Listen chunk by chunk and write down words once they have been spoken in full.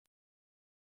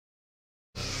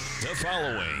The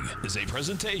following is a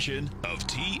presentation of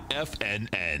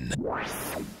TFNN.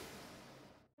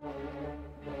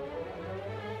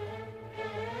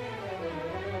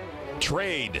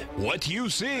 Trade what you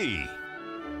see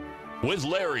with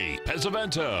Larry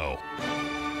Pesavento.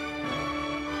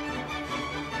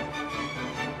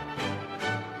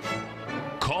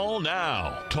 Call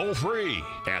now, toll free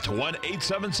at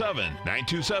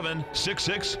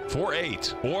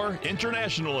 1-877-927-6648 or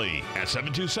internationally at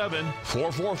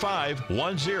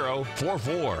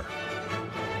 727-445-1044.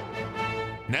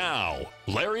 Now,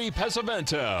 Larry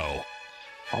Pesavento.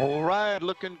 All right,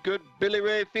 looking good, Billy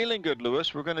Ray, feeling good,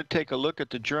 Lewis. We're going to take a look at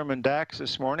the German DAX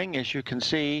this morning. As you can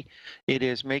see, it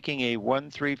is making a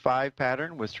 1-3-5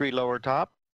 pattern with 3 lower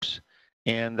tops.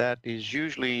 And that is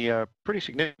usually pretty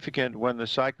significant when the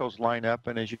cycles line up.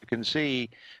 And as you can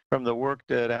see from the work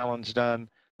that Alan's done,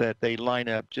 that they line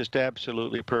up just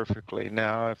absolutely perfectly.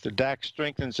 Now, if the DAX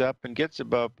strengthens up and gets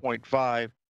above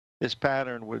 0.5, this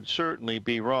pattern would certainly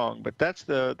be wrong. But that's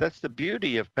the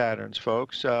beauty of patterns,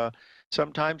 folks.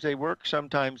 Sometimes they work,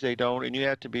 sometimes they don't, and you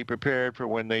have to be prepared for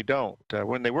when they don't.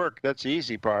 When they work, that's the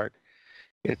easy part.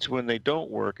 It's when they don't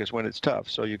work is when it's tough.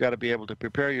 So you got to be able to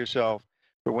prepare yourself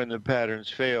for when the patterns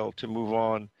fail to move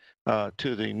on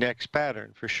to the next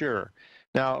pattern for sure.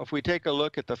 Now, if we take a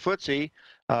look at the FTSE,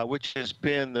 which has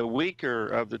been the weaker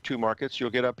of the two markets,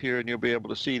 you'll get up here and you'll be able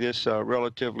to see this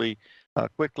relatively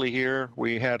quickly here.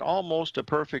 We had almost a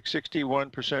perfect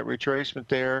 61% retracement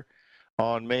there.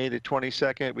 On May the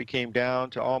 22nd, we came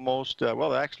down to almost,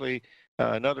 well, actually,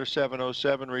 another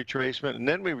 707 retracement. And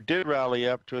then we did rally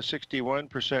up to a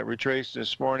 61% retrace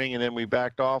this morning, and then we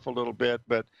backed off a little bit.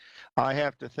 But I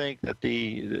have to think that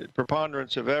the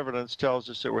preponderance of evidence tells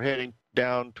us that we're heading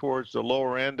down towards the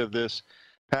lower end of this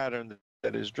pattern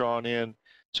that is drawn in.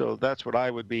 So that's what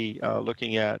I would be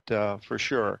looking at for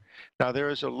sure. Now, there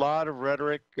is a lot of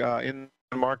rhetoric in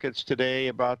the markets today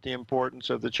about the importance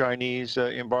of the Chinese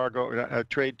embargo,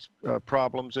 trade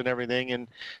problems and everything. And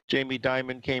Jamie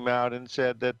Dimon came out and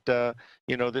said that,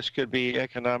 you know, this could be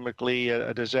economically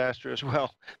a disaster as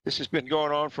well. This has been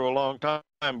going on for a long time,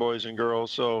 boys and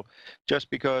girls. So just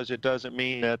because it doesn't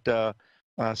mean that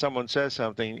someone says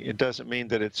something, it doesn't mean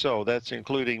that it's so. That's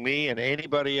including me and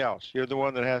anybody else. You're the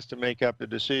one that has to make up the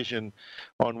decision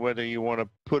on whether you want to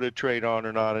put a trade on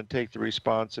or not and take the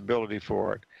responsibility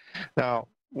for it. Now,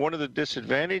 one of the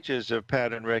disadvantages of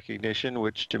pattern recognition,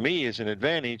 which to me is an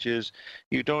advantage, is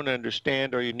you don't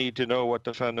understand or you need to know what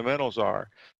the fundamentals are.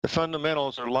 The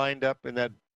fundamentals are lined up in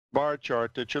that bar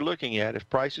chart that you're looking at. If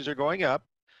prices are going up,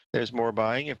 there's more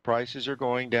buying. If prices are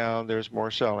going down, there's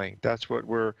more selling. That's what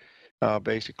we're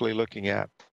basically looking at.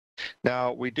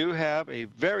 Now, we do have a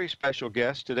very special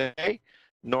guest today.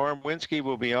 Norm Winsky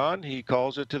will be on. He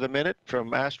calls it to the minute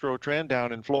from Astro Trend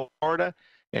down in Florida,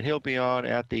 and he'll be on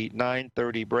at the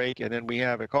 9:30 break. And then we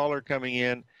have a caller coming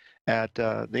in at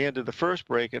the end of the first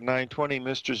break at 9:20.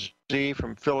 Mr. Z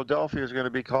from Philadelphia is going to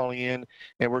be calling in,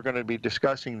 and we're going to be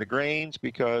discussing the grains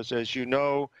because, as you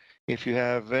know, if you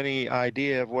have any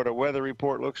idea of what a weather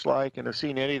report looks like and have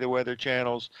seen any of the weather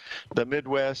channels, the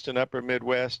Midwest and upper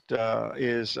Midwest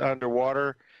is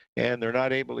underwater, and they're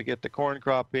not able to get the corn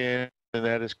crop in, and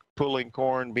that is pulling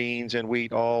corn, beans, and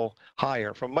wheat all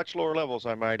higher from much lower levels,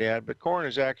 I might add. But corn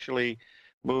has actually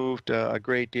moved a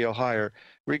great deal higher.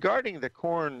 Regarding the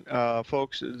corn,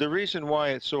 folks, the reason why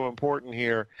it's so important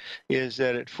here is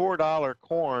that at $4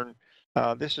 corn,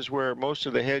 this is where most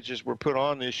of the hedges were put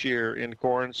on this year in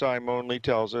corn. Simonly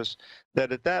tells us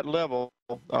that at that level,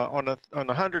 on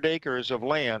 100 acres of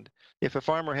land, if a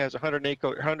farmer has 100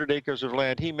 acres of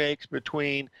land, he makes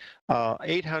between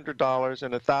 $800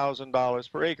 and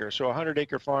 $1,000 per acre. So a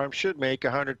 100-acre farm should make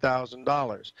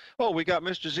 $100,000. Oh, we got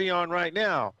Mr. Z on right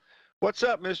now. What's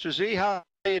up, Mr. Z? How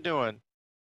are you doing?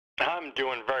 I'm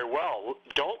doing very well.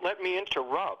 Don't let me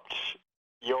interrupt.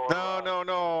 No.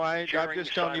 I'm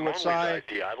just telling you what side.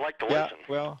 I'd like to listen.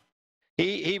 Well,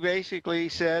 he basically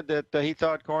said that he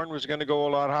thought corn was going to go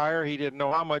a lot higher. He didn't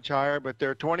know how much higher, but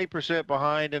they're 20%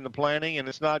 behind in the planning, and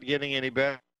it's not getting any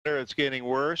better. It's getting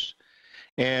worse.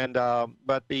 And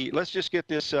let's just get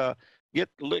this.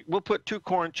 We'll put 2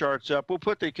 corn charts up. We'll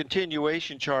put the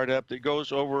continuation chart up that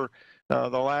goes over the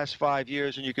last 5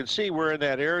 years, and you can see we're in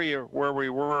that area where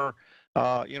we were.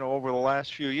 You know, over the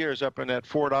last few years, up in that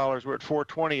 $4, we're at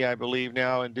 $4.20, I believe,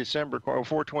 now in December, or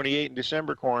 $4.28 in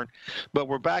December corn. But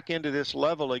we're back into this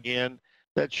level again.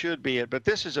 That should be it. But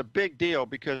this is a big deal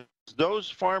because those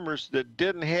farmers that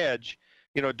didn't hedge,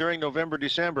 you know, during November,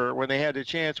 December, when they had a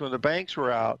chance, when the banks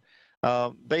were out,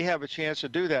 they have a chance to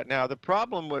do that. Now, the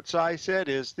problem, what Cy said,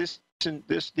 is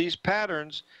these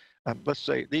patterns let's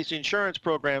say these insurance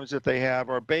programs that they have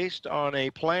are based on a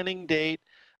planning date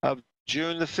of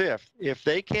June the 5th. If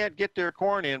they can't get their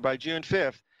corn in by June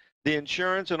 5th, the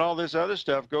insurance and all this other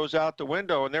stuff goes out the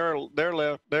window, and they're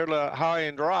left high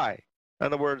and dry. In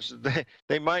other words,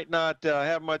 they might not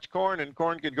have much corn, and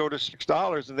corn could go to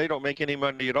 $6, and they don't make any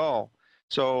money at all.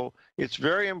 So it's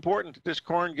very important that this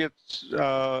corn gets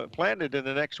planted in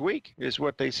the next week, is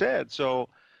what they said. So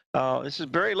this is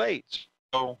very late.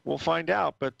 So we'll find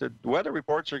out. But the weather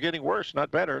reports are getting worse,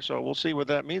 not better. So we'll see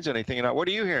whether that means anything. Now, what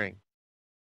are you hearing?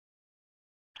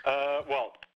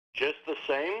 Well, just the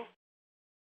same.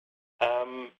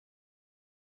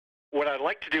 What I'd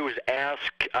like to do is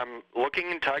ask, I'm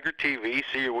looking in Tiger TV,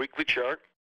 see your weekly chart.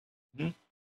 Mm-hmm.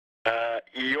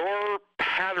 Your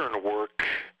pattern work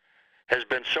has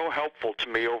been so helpful to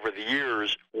me over the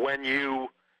years when you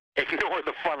ignore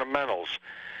the fundamentals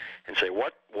and say,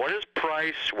 what is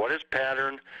price, what is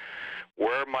pattern,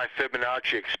 where are my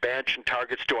Fibonacci expansion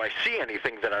targets, do I see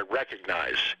anything that I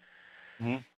recognize?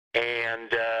 Mm-hmm.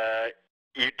 And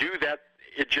you do that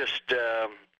just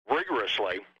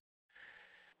rigorously.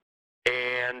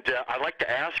 And I'd like to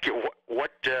ask you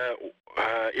what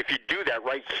if you do that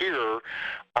right here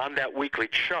on that weekly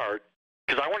chart,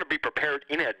 because I want to be prepared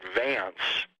in advance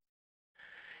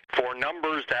for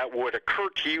numbers that would occur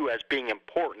to you as being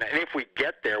important. And if we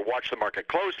get there, watch the market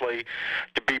closely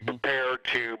to be prepared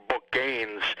to book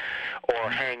gains or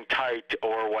hang tight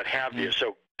or what have you.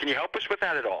 So can you help us with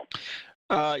that at all?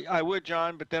 I would,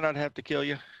 John, but then I'd have to kill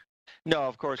you. No,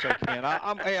 of course I can.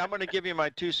 I'm going to give you my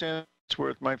 2 cents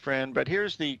worth, my friend. But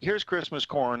here's Christmas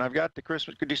corn. I've got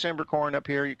the December corn up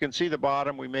here. You can see the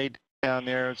bottom we made down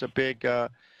there. It's a big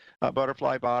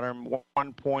butterfly bottom,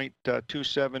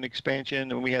 1.27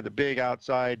 expansion, and we had the big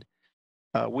outside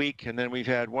week, and then we've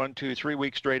had 1, 2, 3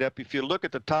 weeks straight up. If you look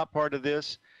at the top part of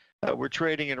this, we're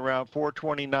trading at around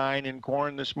 429 in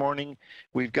corn this morning.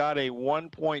 We've got a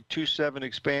 1.27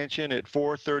 expansion at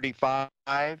 435.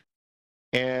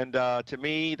 And to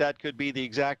me, that could be the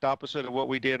exact opposite of what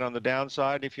we did on the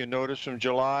downside. If you notice, from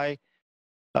July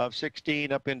of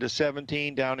 16 up into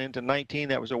 17, down into 19,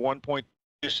 that was a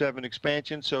 1.27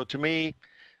 expansion. So to me,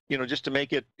 just to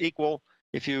make it equal,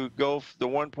 if you go the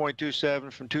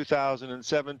 1.27 from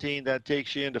 2017, that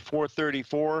takes you into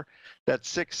 434. That's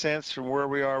 6 cents from where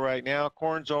we are right now.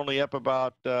 Corn's only up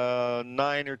about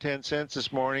 9 or 10 cents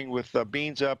this morning, with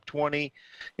beans up 20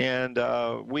 and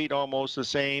wheat almost the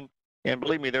same. And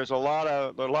believe me, there's a lot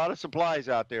of supplies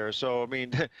out there. So I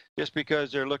mean, just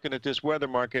because they're looking at this weather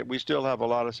market, we still have a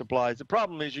lot of supplies. The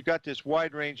problem is you got this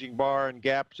wide-ranging bar and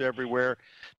gaps everywhere.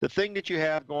 The thing that you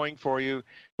have going for you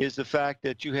is the fact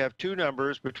that you have 2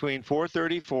 numbers between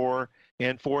 434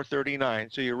 and 439.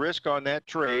 So your risk on that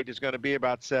trade is going to be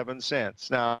about 7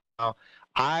 cents. Now,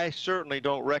 I certainly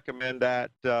don't recommend that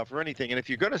for anything. And if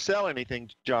you're going to sell anything,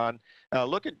 John,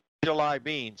 look at July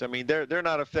beans. I mean, they're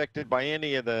not affected by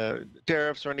any of the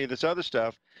tariffs or any of this other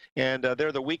stuff, and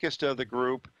they're the weakest of the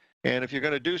group. And if you're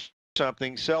going to do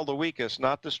something, sell the weakest,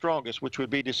 not the strongest, which would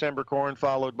be December corn,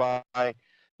 followed by,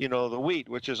 the wheat,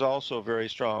 which is also very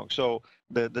strong. So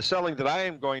the selling that I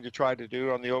am going to try to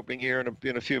do on the opening here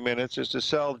in a few minutes is to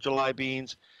sell July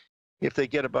beans. If they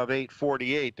get above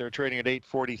 848, they're trading at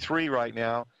 843 right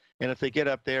now, and if they get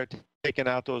up there, taking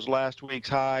out those last week's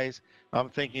highs, I'm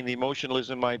thinking the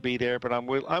emotionalism might be there, but I'm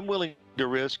willing to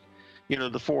risk, the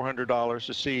 $400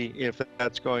 to see if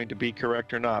that's going to be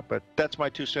correct or not. But that's my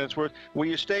 2 cents worth. Will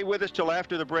you stay with us till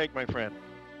after the break, my friend?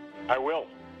 I will.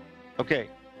 Okay.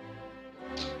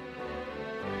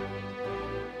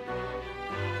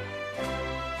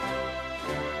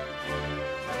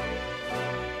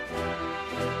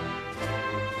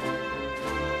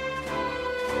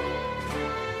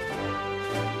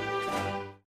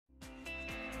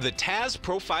 The TAS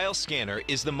Profile Scanner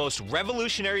is the most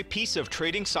revolutionary piece of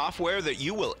trading software that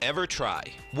you will ever try.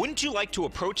 Wouldn't you like to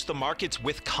approach the markets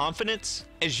with confidence?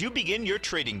 As you begin your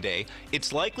trading day,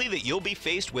 it's likely that you'll be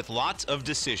faced with lots of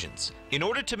decisions. In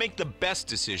order to make the best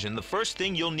decision, the first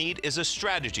thing you'll need is a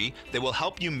strategy that will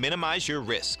help you minimize your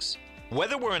risks.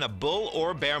 Whether we're in a bull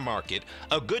or bear market,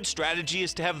 a good strategy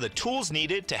is to have the tools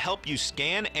needed to help you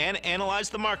scan and analyze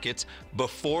the markets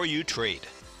before you trade.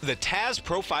 The TAS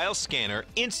Profile Scanner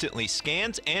instantly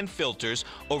scans and filters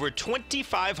over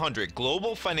 2,500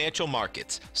 global financial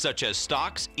markets, such as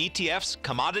stocks, ETFs,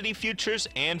 commodity futures,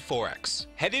 and Forex.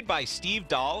 Headed by Steve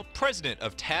Dahl, president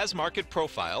of TAS Market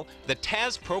Profile, the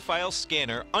TAS Profile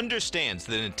Scanner understands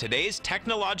that in today's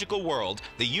technological world,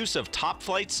 the use of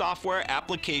top-flight software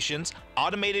applications,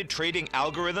 automated trading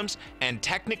algorithms, and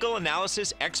technical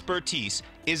analysis expertise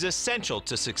is essential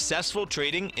to successful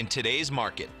trading in today's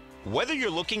market. Whether you're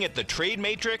looking at the trade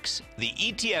matrix, the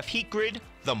ETF heat grid,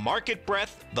 the market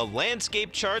breadth, the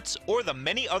landscape charts, or the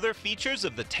many other features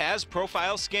of the TAS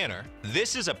Profile Scanner,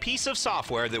 this is a piece of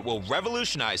software that will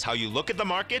revolutionize how you look at the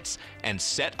markets and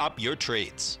set up your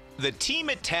trades. The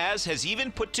team at TAS has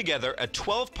even put together a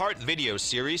 12-part video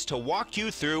series to walk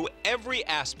you through every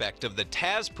aspect of the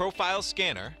TAS Profile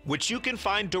Scanner, which you can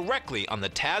find directly on the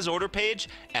TAS order page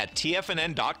at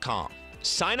TFNN.com.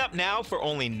 Sign up now for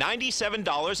only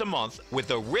 $97 a month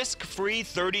with a risk-free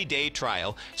 30-day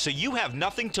trial, so you have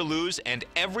nothing to lose and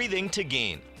everything to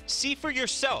gain. See for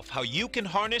yourself how you can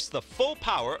harness the full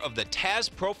power of the TAS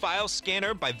Profile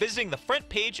Scanner by visiting the front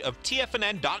page of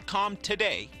TFNN.com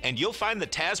today, and you'll find the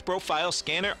TAS Profile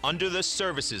Scanner under the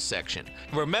Services section.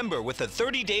 Remember, with a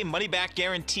 30-day money-back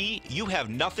guarantee, you have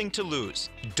nothing to lose.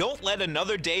 Don't let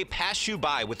another day pass you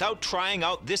by without trying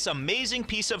out this amazing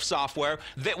piece of software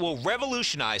that will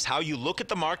revolutionize how you look at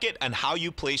the market and how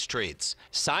you place trades.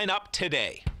 Sign up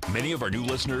today. Many of our new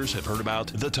listeners have heard about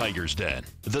The Tiger's Den.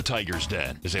 The Tiger's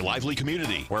Den is a lively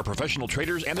community where professional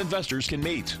traders and investors can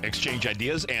meet, exchange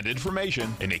ideas and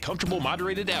information in a comfortable,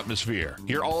 moderated atmosphere.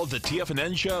 Hear all of the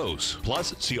TFNN shows,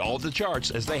 plus see all of the charts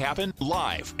as they happen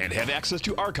live and have access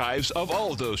to archives of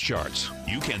all of those charts.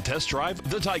 You can test drive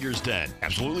The Tiger's Den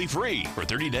absolutely free for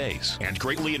 30 days and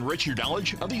greatly enrich your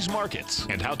knowledge of these markets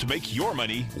and how to make your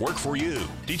money work for you.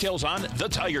 Details on The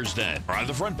Tiger's Den are on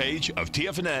the front page of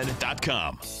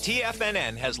TFNN.com.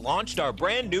 TFNN has launched our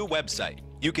brand new website.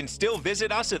 You can still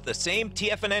visit us at the same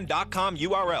TFNN.com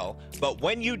URL, but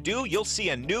when you do, you'll see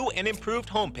a new and improved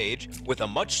homepage with a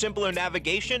much simpler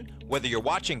navigation, whether you're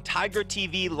watching Tiger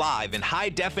TV live in high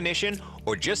definition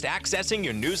or just accessing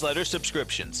your newsletter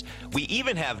subscriptions. We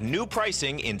even have new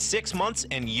pricing in 6 months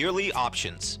and yearly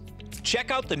options. Check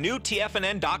out the new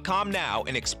TFNN.com now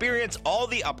and experience all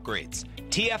the upgrades.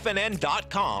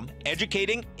 TFNN.com,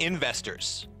 educating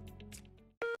investors.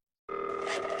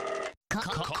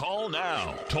 Call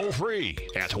now, toll free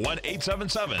at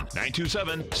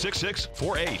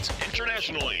 1-877-927-6648.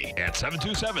 Internationally at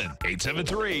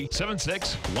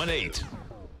 727-873-7618.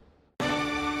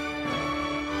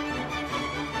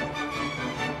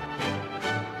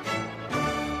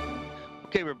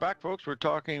 Okay, we're back, folks. We're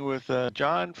talking with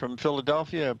John from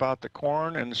Philadelphia about the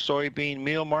corn and soybean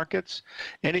meal markets.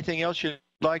 Anything else you'd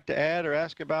like to add or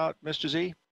ask about, Mr.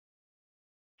 Z?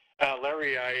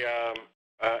 Larry, I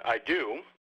do.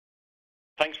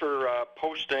 Thanks for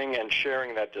posting and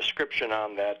sharing that description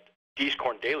on that D's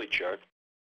Corn Daily chart.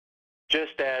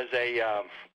 Just as a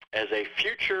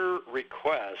future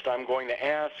request, I'm going to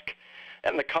ask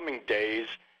in the coming days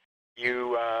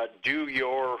you do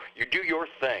your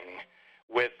thing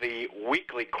with the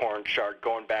weekly corn chart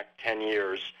going back 10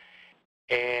 years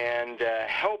and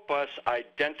help us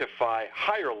identify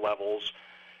higher levels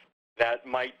that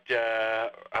might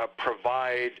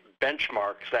provide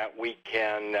benchmarks that we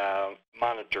can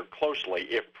monitor closely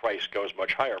if price goes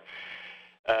much higher.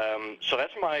 So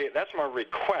that's my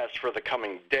request for the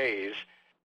coming days.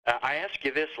 I ask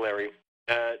you this, Larry: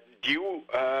 do you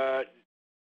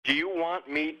want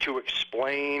me to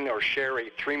explain or share a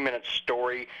 3-minute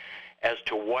story as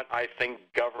to what I think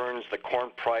governs the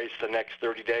corn price the next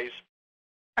 30 days?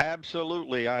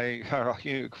 Absolutely.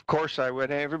 Of course I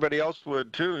would. Everybody else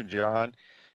would too, John.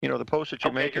 You know, the post that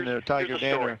you're making the Tiger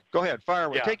Den. Go ahead, fire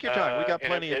away. Yeah, take your time. We got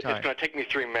plenty of time. It's going to take me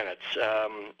 3 minutes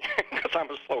because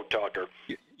I'm a slow talker.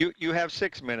 You have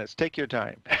 6 minutes. Take your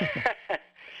time.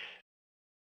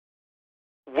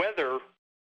 Weather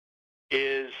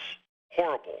is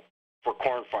horrible for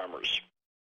corn farmers.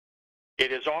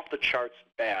 It is off the charts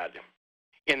bad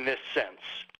in this sense.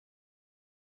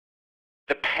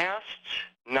 The past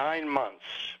 9 months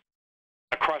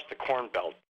across the Corn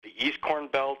Belt, the East Corn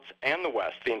Belt and the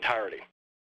West, the entirety,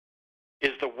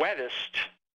 is the wettest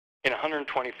in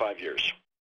 125 years.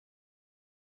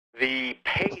 The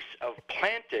pace of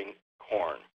planting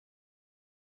corn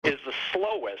is the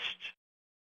slowest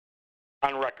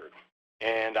on record.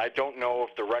 And I don't know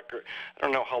if I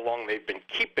don't know how long they've been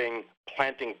keeping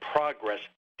planting progress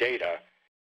data.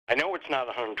 I know it's not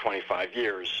 125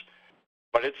 years,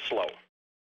 but it's slow.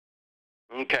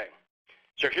 Okay,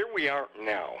 so here we are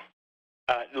now.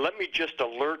 Let me just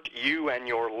alert you and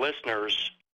your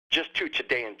listeners just to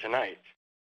today and tonight.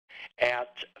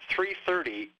 At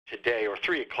 3:30 today, or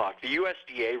 3 o'clock, the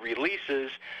USDA releases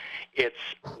its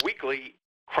weekly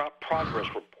crop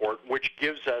progress report, which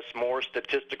gives us more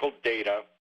statistical data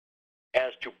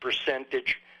as to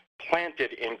percentage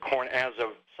planted in corn as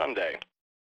of Sunday.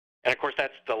 And of course,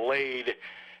 that's delayed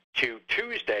to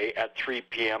Tuesday at 3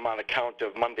 p.m. on account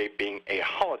of Monday being a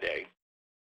holiday.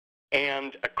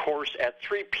 And of course, at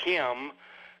 3 p.m.,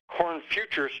 corn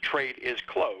futures trade is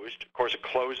closed. Of course, it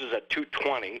closes at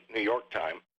 2:20 New York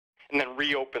time, and then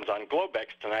reopens on Globex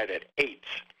tonight at 8.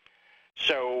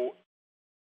 So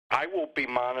I will be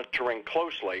monitoring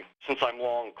closely since I'm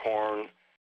long corn.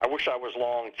 I wish I was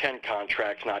long 10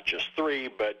 contracts, not just 3,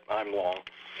 but I'm long.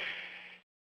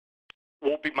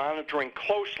 We'll be monitoring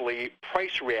closely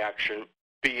price reaction,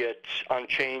 be it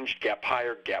unchanged, gap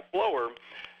higher, gap lower,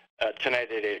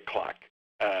 tonight at 8 o'clock.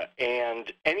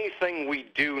 And anything we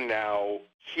do now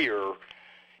here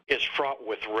is fraught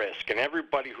with risk, and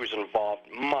everybody who's involved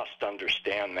must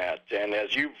understand that. And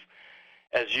as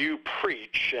you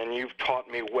preach, and you've taught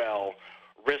me well,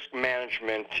 risk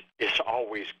management is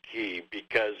always key,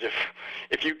 because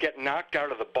if you get knocked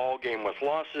out of the ball game with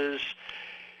losses,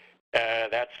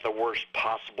 that's the worst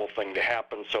possible thing to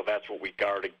happen. So that's what we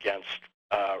guard against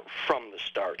from the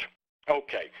start.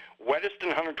 Okay, wettest in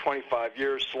 125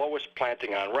 years, slowest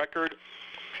planting on record.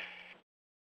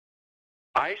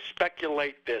 I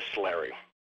speculate this, Larry,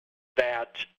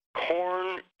 that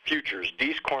corn futures,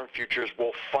 these corn futures,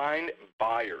 will find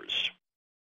buyers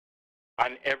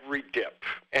on every dip.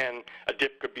 And a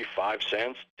dip could be 5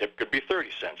 cents, dip could be 30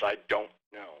 cents. I don't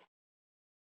know.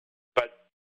 But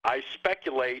I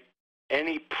speculate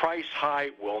any price high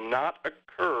will not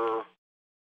occur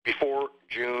before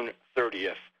June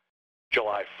 30th,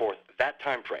 July 4th, that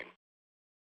time frame.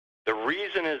 The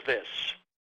reason is this.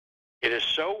 It is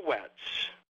so wet,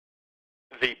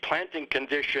 the planting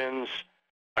conditions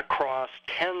across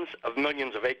tens of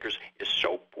millions of acres is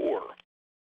so poor,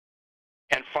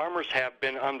 and farmers have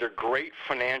been under great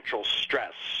financial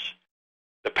stress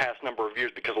the past number of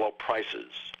years because of low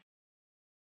prices,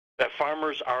 that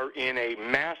farmers are in a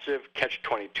massive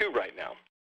catch-22 right now.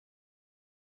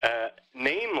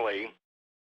 Namely,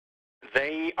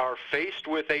 they are faced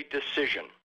with a decision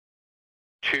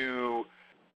to,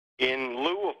 in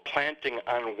lieu of planting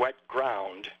on wet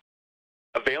ground,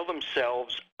 avail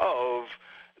themselves of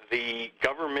the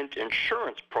government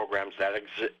insurance programs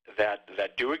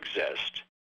that do exist.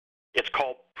 It's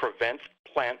called prevent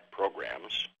plant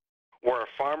programs, where a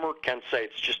farmer can say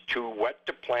it's just too wet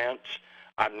to plant,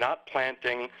 I'm not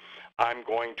planting, I'm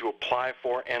going to apply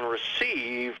for and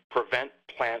receive prevent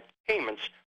plant payments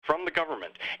from the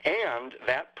government. And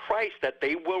that price that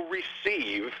they will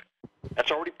receive,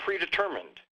 that's already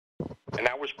predetermined. And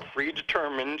that was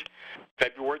predetermined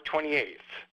February 28th.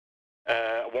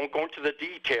 I won't go into the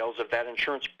details of that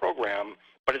insurance program,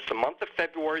 but it's the month of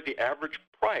February, the average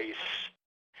price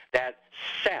that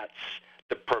sets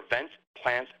the prevent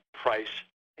plant price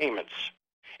payments.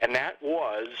 And that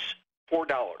was $4.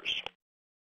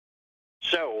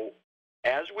 So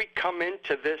as we come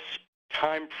into this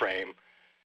time frame,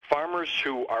 farmers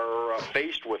who are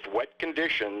faced with wet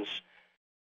conditions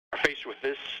are faced with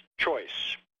this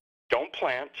choice. Don't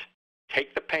plant,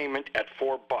 take the payment at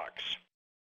 $4.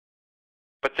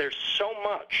 But there's so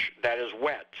much that is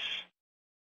wet,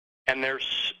 and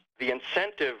there's the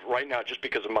incentive right now, just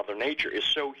because of Mother Nature, is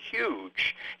so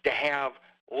huge to have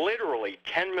literally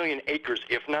 10 million acres,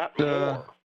 if not more,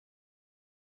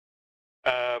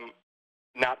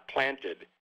 not planted.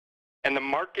 And the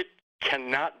market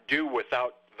cannot do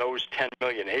without those 10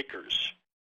 million acres.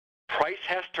 Price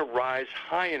has to rise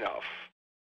high enough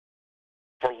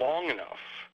for long enough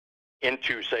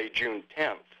into, say, June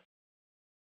 10th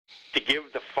to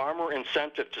give the farmer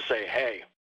incentive to say, hey,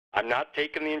 I'm not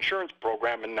taking the insurance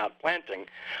program and not planting.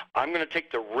 I'm going to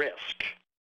take the risk,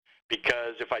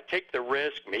 because if I take the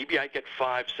risk, maybe I get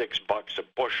 $5, $6 a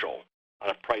bushel on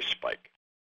a price spike.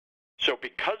 So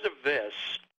because of this,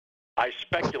 I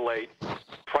speculate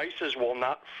prices will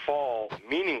not fall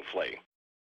meaningfully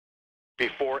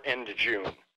before end of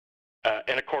June.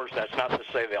 And of course, that's not to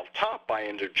say they'll top by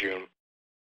end of June.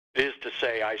 It is to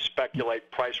say I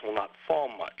speculate price will not fall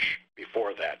much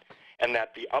before that, and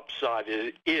that the upside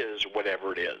is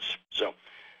whatever it is. So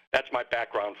that's my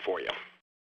background for you.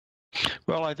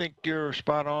 Well, I think you're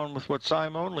spot on with what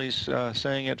Simonli's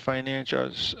saying at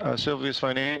Sylvia's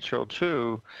Financial,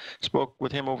 too. Spoke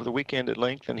with him over the weekend at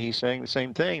length, and he's saying the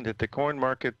same thing, that the corn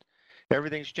market,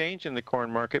 everything's changed in the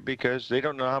corn market because they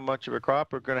don't know how much of a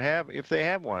crop we're going to have if they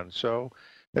have one. So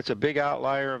that's a big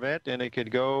outlier event, and it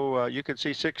could go, you could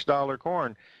see $6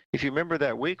 corn. If you remember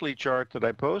that weekly chart that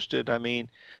I posted, I mean,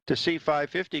 to see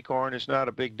 550 corn is not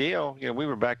a big deal. You know, we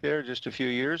were back there just a few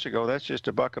years ago. That's just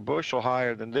 $1 a bushel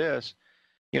higher than this.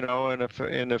 You know, and if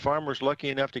the farmer's lucky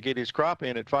enough to get his crop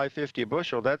in at 550 a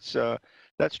bushel, that's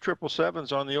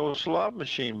 777s on the old slab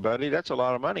machine, buddy. That's a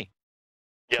lot of money.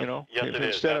 Yes, you know, yes, if it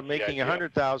instead is. of making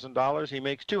 $100,000, he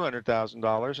makes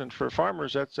 $200,000, and for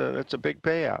farmers, that's a big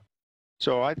payout.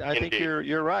 So I think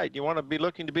you're right. You want to be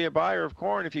looking to be a buyer of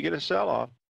corn if you get a sell-off.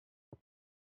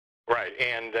 Right,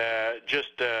 and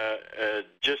just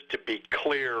to be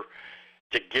clear,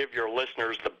 to give your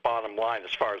listeners the bottom line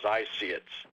as far as I see it,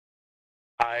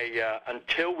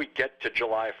 until we get to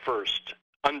July 1st,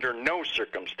 under no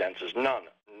circumstances, none,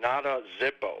 not a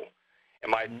zippo,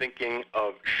 am I thinking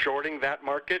of shorting that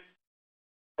market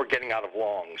or getting out of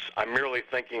longs. I'm merely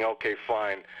thinking, okay,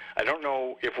 fine. I don't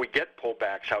know if we get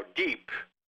pullbacks, how deep,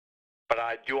 but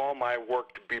I do all my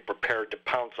work to be prepared to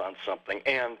pounce on something.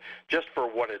 And just for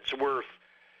what it's worth,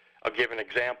 I'll give an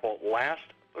example. Last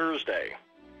Thursday,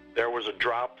 there was a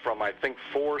drop from, I think,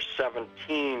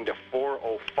 417 to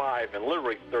 405 in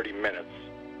literally 30 minutes.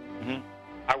 Mm-hmm.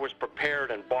 I was prepared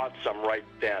and bought some right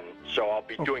then, so I'll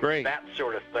be doing that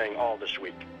sort of thing all this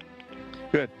week.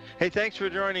 Good. Hey, thanks for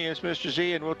joining us, Mr.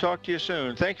 Z, and we'll talk to you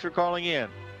soon. Thanks for calling in.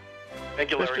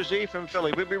 Thank you, Larry. Mr. Z from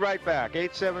Philly. We'll be right back.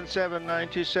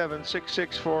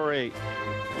 877-927-6648.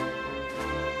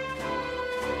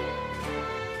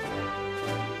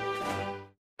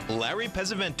 Larry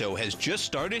Pesavento has just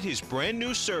started his brand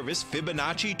new service,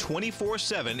 Fibonacci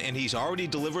 24/7, and he's already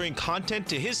delivering content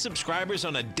to his subscribers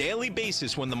on a daily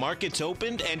basis when the market's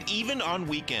opened and even on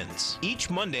weekends. Each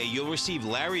Monday, you'll receive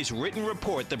Larry's written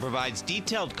report that provides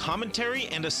detailed commentary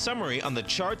and a summary on the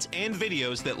charts and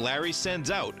videos that Larry sends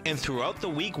out. And throughout the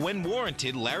week, when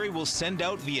warranted, Larry will send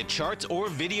out via charts or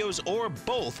videos or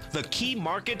both the key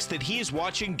markets that he is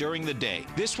watching during the day.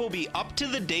 This will be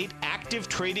up-to-the-date, active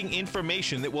trading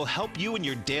information that will help you in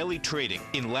your daily trading.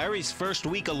 In Larry's first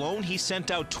week alone, he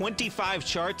sent out 25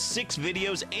 charts, 6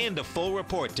 videos, and a full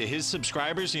report to his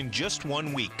subscribers in just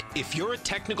 1 week. If you're a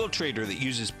technical trader that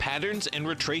uses patterns and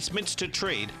retracements to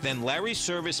trade, then Larry's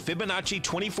service Fibonacci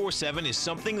 24/7 is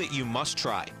something that you must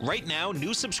try. Right now,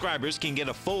 new subscribers can get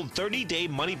a full 30-day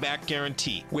money-back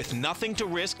guarantee. With nothing to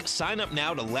risk, sign up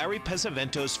now to Larry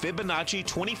Pesavento's Fibonacci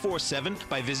 24/7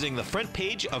 by visiting the front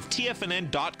page of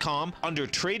TFNN.com under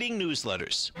Trading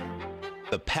Newsletters.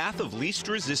 The Path of Least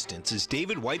Resistance is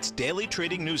David White's daily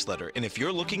trading newsletter, and if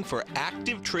you're looking for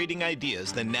active trading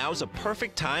ideas, then now's a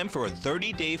perfect time for a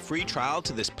 30-day free trial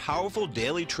to this powerful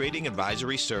daily trading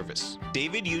advisory service.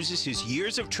 David uses his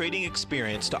years of trading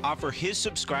experience to offer his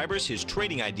subscribers his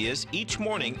trading ideas each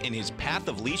morning in his Path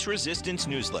of Least Resistance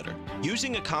newsletter.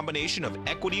 Using a combination of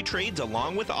equity trades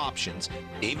along with options,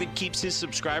 David keeps his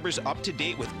subscribers up to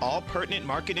date with all pertinent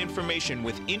market information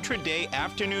with intraday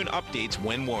afternoon updates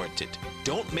when warranted.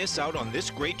 Don't miss out on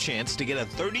this great chance to get a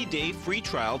 30-day free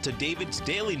trial to David's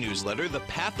daily newsletter, The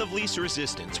Path of Least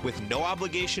Resistance, with no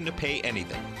obligation to pay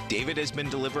anything. David has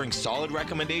been delivering solid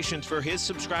recommendations for his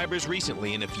subscribers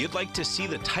recently, and if you'd like to see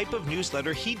the type of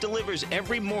newsletter he delivers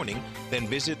every morning, then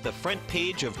visit the front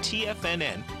page of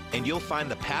TFNN, and you'll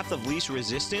find The Path of Least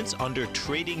Resistance under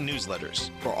Trading Newsletters.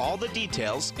 For all the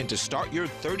details and to start your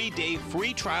 30-day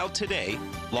free trial today,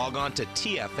 log on to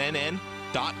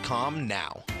TFNN.com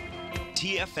now.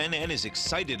 TFNN is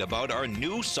excited about our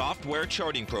new software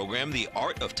charting program, The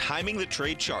Art of Timing the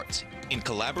Trade Charts. In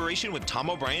collaboration with Tom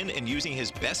O'Brien and using his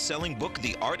best-selling book,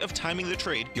 The Art of Timing the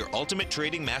Trade, Your Ultimate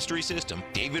Trading Mastery System,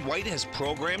 David White has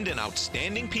programmed an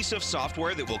outstanding piece of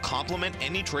software that will complement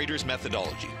any trader's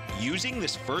methodology. Using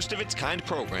this first-of-its-kind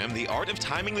program, The Art of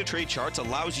Timing the Trade Charts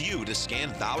allows you to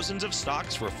scan thousands of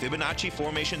stocks for Fibonacci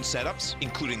formation setups,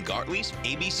 including Gartleys,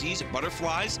 ABCs,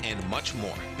 butterflies, and much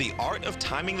more. The Art of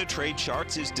Timing the Trade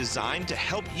Charts is designed to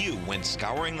help you when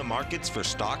scouring the markets for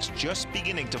stocks just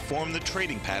beginning to form the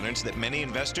trading patterns that many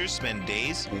investors spend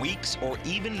days, weeks, or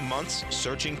even months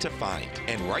searching to find.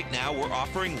 And right now, we're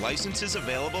offering licenses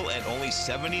available at only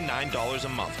 $79 a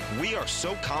month. We are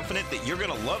so confident that you're going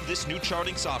to love this new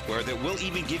charting software that will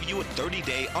even give you a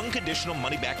 30-day unconditional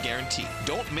money-back guarantee.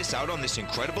 Don't miss out on this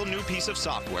incredible new piece of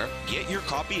software. Get your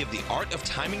copy of The Art of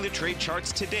Timing the Trade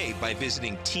Charts today by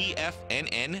visiting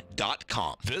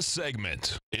TFNN.com. This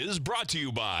segment is brought to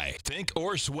you by Think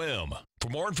or Swim. For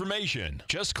more information,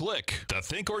 just click the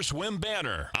Think or Swim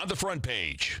banner on the front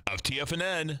page of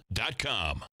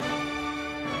TFNN.com.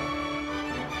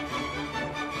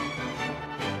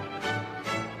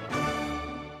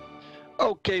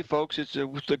 Okay, folks, it's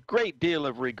with a great deal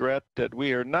of regret that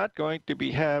we are not going to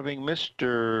be having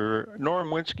Mr. Norm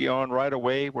Winsky on right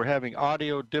away. We're having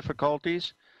audio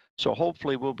difficulties, so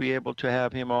hopefully we'll be able to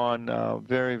have him on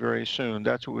very, very soon.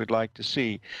 That's what we'd like to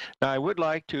see. Now, I would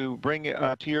like to bring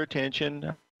to your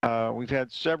attention, we've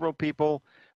had several people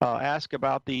ask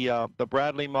about the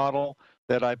Bradley model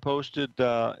that I posted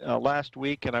last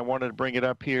week, and I wanted to bring it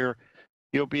up here.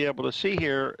 You'll be able to see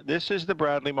here, this is the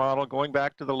Bradley model going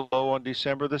back to the low on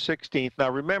December the 16th. Now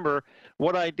remember,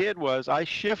 what I did was I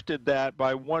shifted that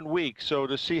by 1 week so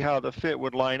to see how the fit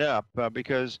would line up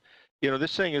because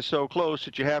this thing is so close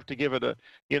that you have to give it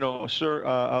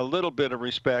a little bit of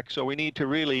respect. So we need to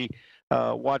really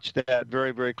watch that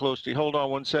very, very closely. Hold on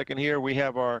one second here. We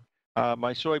have our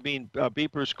my soybean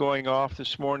beepers going off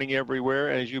this morning everywhere,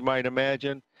 as you might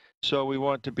imagine. So we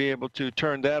want to be able to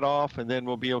turn that off, and then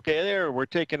we'll be okay there. We're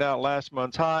taking out last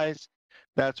month's highs.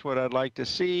 That's what I'd like to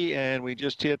see, and we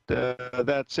just hit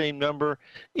that same number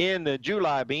in the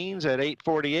July beans at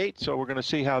 848. So we're going to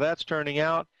see how that's turning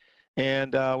out,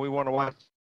 and we want to watch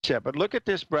that. But look at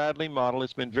this Bradley model.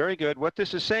 It's been very good. What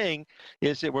this is saying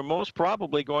is that we're most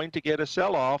probably going to get a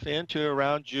sell-off into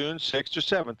around June 6th or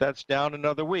 7th. That's down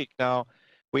another week. Now,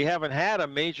 we haven't had a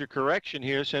major correction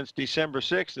here since December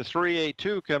 6th. The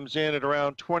 382 comes in at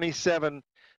around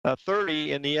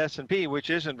 2730 in the S&P, which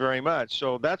isn't very much.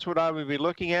 So that's what I would be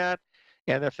looking at.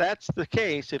 And if that's the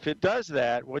case, if it does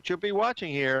that, what you'll be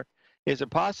watching here is a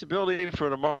possibility for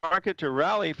the market to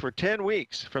rally for 10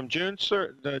 weeks from June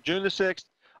the 6th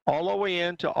all the way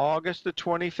into August the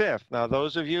 25th. Now,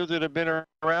 those of you that have been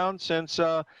around since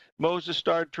Moses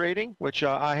started trading, which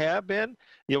I have been,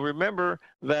 you'll remember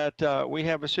that we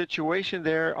have a situation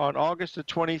there on August the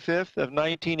 25th of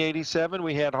 1987.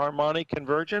 We had harmonic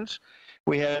convergence.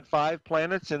 We had 5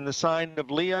 planets in the sign of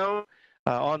Leo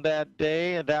on that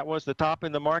day, and that was the top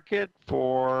in the market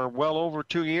for well over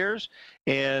 2 years,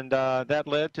 and that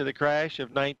led to the crash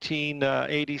of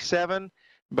 1987.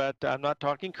 But I'm not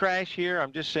talking crash here.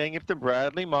 I'm just saying if the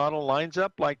Bradley model lines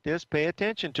up like this, pay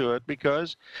attention to it,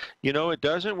 because, it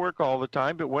doesn't work all the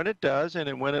time. But when it does,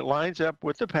 and when it lines up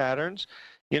with the patterns,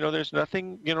 there's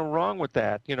nothing, wrong with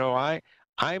that.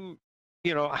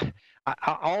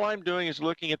 All I'm doing is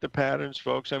looking at the patterns,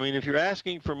 folks. I mean, if you're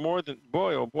asking for more than,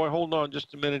 boy, oh boy, hold on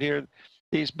just a minute here.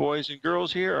 These boys and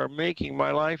girls here are making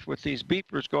my life with these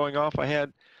beepers going off. I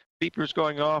had beepers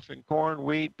going off in corn,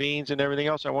 wheat, beans, and everything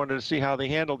else. I wanted to see how they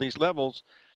handle these levels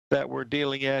that we're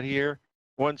dealing at here.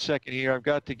 1 second here. I've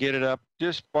got to get it up.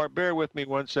 Just bear with me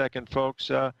 1 second, folks.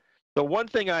 The one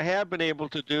thing I have been able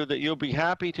to do that you'll be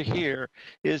happy to hear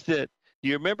is that, do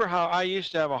you remember how I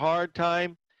used to have a hard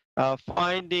time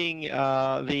finding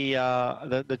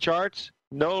the charts?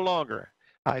 No longer.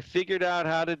 I figured out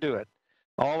how to do it.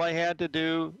 All I had to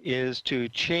do is to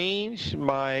change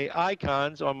my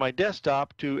icons on my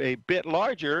desktop to a bit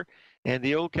larger, and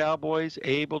the old cowboy's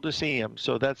able to see them.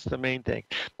 So that's the main thing.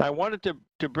 I wanted to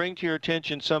bring to your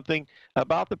attention something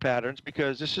about the patterns,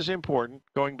 because this is important.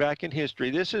 Going back in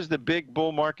history, this is the big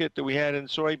bull market that we had in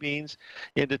soybeans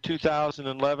into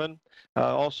 2011.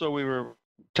 Also, we were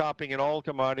topping in all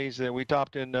commodities. We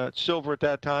topped in silver at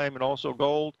that time, and also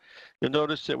gold. You'll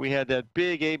notice that we had that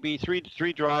big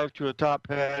AB3 drive to a top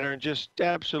pattern, just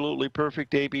absolutely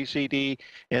perfect ABCD.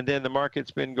 And then the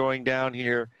market's been going down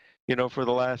here, for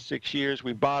the last 6 years.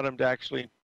 We bottomed actually in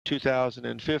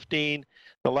 2015.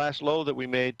 The last low that we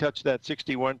made touched that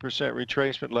 61%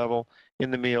 retracement level in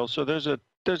the meal. So there's a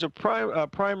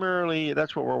primarily,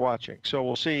 that's what we're watching. So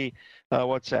we'll see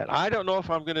what's that. I don't know if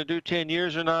I'm going to do 10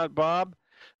 years or not, Bob.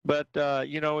 But,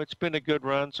 it's been a good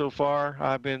run so far.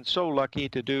 I've been so lucky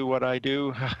to do what I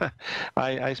do.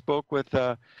 I spoke with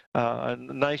a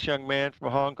nice young man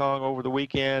from Hong Kong over the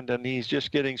weekend, and he's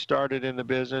just getting started in the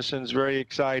business and is very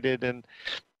excited. And,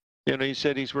 he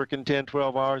said he's working 10,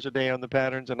 12 hours a day on the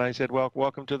patterns. And I said, well,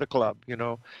 welcome to the club,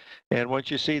 And once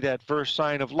you see that first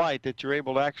sign of light that you're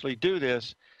able to actually do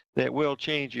this, that will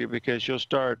change you, because you'll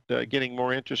start getting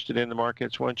more interested in the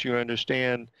markets once you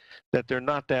understand that they're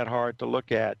not that hard to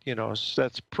look at. So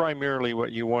that's primarily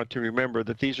what you want to remember,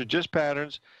 that these are just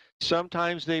patterns.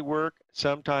 Sometimes they work,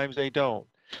 sometimes they don't.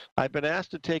 I've been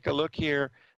asked to take a look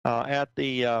here at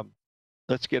the,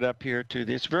 let's get up here to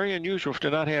this. It's very unusual to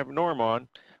not have Norm on.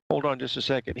 Hold on just a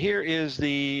second. Here is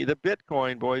the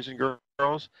Bitcoin, boys and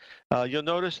girls. You'll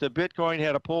notice the Bitcoin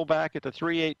had a pullback at the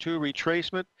 382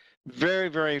 retracement. Very,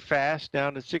 very fast,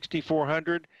 down to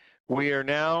 6,400. We are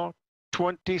now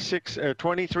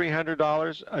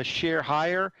 $2,300 a share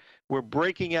higher. We're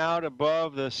breaking out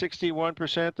above the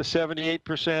 61%, the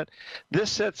 78%. This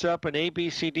sets up an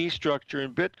ABCD structure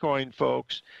in Bitcoin,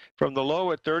 folks, from the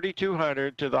low at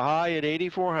 3,200 to the high at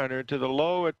 8,400 to the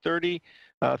low at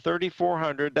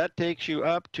 3,400. That takes you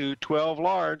up to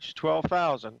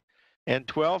 12,000. And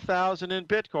 12,000 in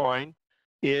Bitcoin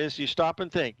is, you stop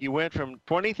and think, you went from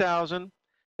 20,000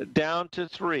 down to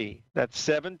 3. That's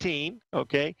 17,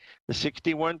 okay? The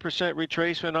 61%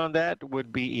 retracement on that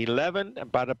would be 11.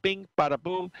 Bada bing, bada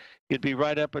boom. You'd be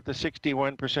right up at the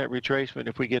 61% retracement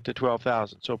if we get to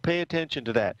 12,000. So pay attention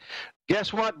to that.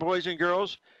 Guess what, boys and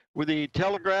girls? The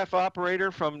telegraph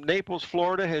operator from Naples,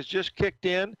 Florida has just kicked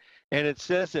in, and it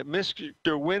says that Mr.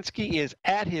 Winsky is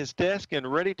at his desk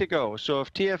and ready to go. So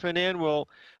if TFNN will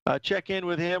check in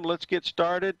with him. Let's get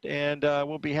started, and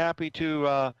we'll be happy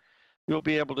to. You'll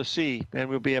be able to see, and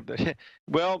we'll be able to.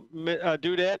 Well,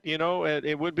 Dudette, you know,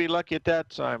 it would be lucky at that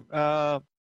time.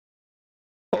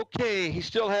 Okay, he's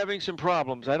still having some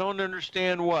problems. I don't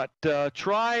understand what.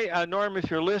 Try, Norm,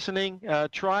 if you're listening,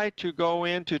 try to go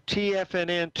into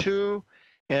TFNN2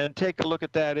 and take a look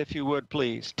at that if you would,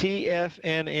 please.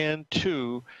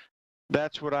 TFNN2,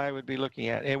 that's what I would be looking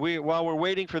at. And while we're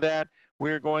waiting for that,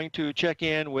 we're going to check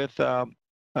in with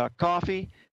coffee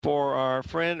for our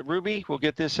friend Ruby. We'll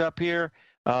get this up here.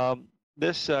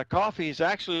 This coffee is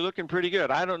actually looking pretty good.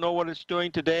 I don't know what it's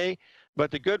doing today. But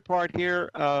the good part here,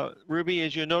 Ruby,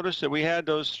 is you notice that we had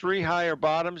those 3 higher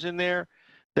bottoms in there.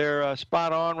 They're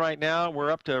spot on right now.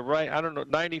 We're up to, I don't know,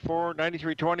 94,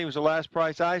 93.20 was the last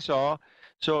price I saw.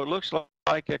 So it looks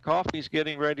like coffee's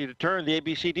getting ready to turn. The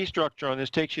ABCD structure on this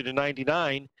takes you to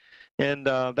 99, and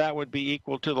that would be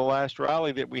equal to the last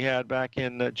rally that we had back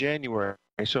in January.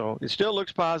 So it still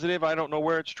looks positive. I don't know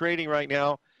where it's trading right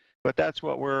now, but that's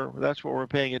what we're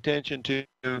paying attention to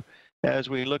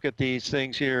as we look at these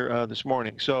things here this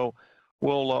morning. So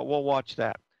we'll watch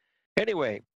that.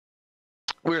 Anyway,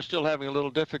 we're still having a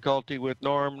little difficulty with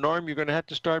Norm. Norm, you're going to have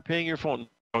to start paying your phone.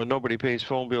 Nobody pays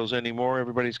phone bills anymore.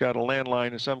 Everybody's got a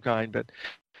landline of some kind, but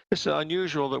it's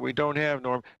unusual that we don't have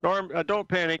Norm. Norm, don't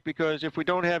panic, because if we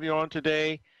don't have you on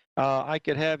today, I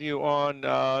could have you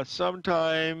on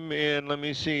sometime in, let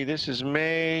me see, this is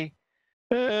May,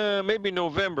 maybe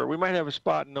November. We might have a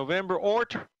spot in November or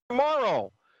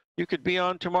tomorrow. You could be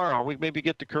on tomorrow. We maybe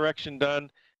get the correction done,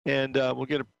 and we'll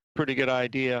get a pretty good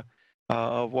idea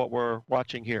of what we're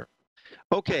watching here.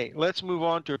 Okay, let's move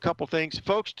on to a couple things.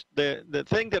 Folks, the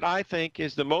thing that I think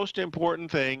is the most important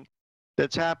thing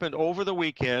that's happened over the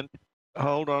weekend,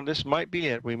 hold on, this might be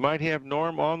it. We might have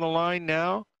Norm on the line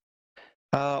now.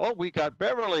 Oh, we got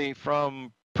Beverly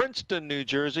from Princeton, New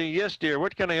Jersey. Yes, dear,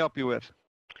 what can I help you with?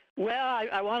 Well,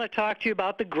 I want to talk to you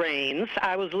about the grains.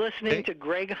 I was listening to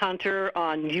Greg Hunter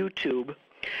on YouTube,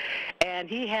 and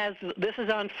he has, this is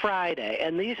on Friday,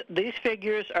 and these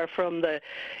figures are from the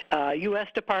U.S.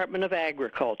 Department of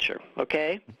Agriculture,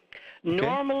 okay?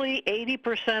 Normally,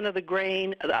 80% of the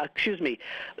grain,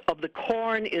 of the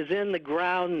corn is in the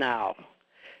ground now.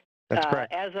 That's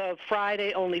correct. As of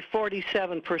Friday, only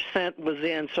 47% was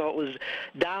in, so it was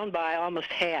down by almost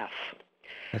half.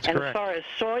 That's and correct. As far as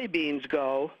soybeans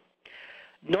go,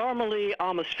 normally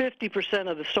almost 50%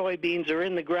 of the soybeans are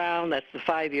in the ground. That's the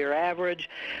 5-year average.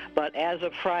 But as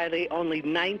of Friday, only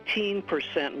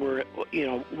 19%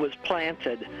 was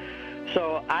planted.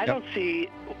 So I don't see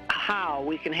how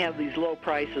we can have these low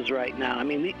prices right now. I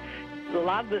mean, a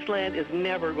lot of this land is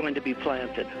never going to be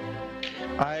planted.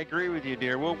 I agree with you,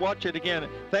 dear. We'll watch it again.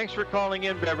 Thanks for calling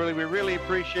in, Beverly. We really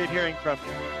appreciate hearing from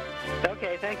you.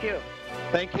 Okay, thank you.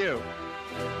 Thank you.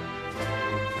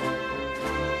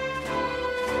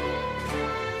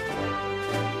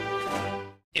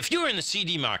 If you're in the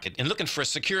CD market and looking for a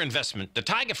secure investment, the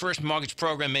Tiger First Mortgage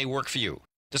Program may work for you.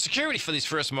 The security for these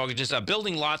first mortgages are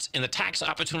building lots in the Tax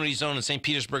Opportunity Zone in St.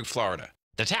 Petersburg, Florida.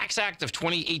 The Tax Act of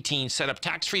 2018 set up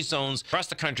tax-free zones across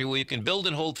the country where you can build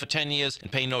and hold for 10 years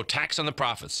and pay no tax on the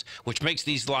profits, which makes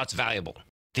these lots valuable.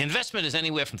 The investment is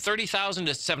anywhere from $30,000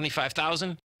 to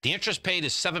 $75,000. The interest paid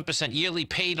is 7% yearly,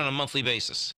 paid on a monthly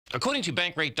basis. According to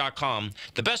Bankrate.com,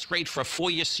 the best rate for a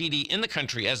 4-year CD in the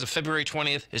country as of February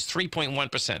 20th is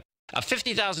 3.1%. A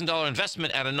 $50,000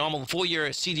 investment at a normal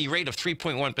 4-year CD rate of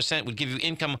 3.1% would give you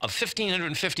income of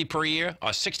 $1,550 per year or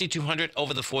 $6,200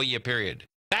 over the 4-year period.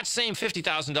 That same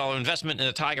 $50,000 investment in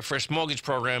the Tiger First Mortgage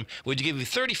Program would give you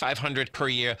 $3,500 per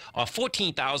year or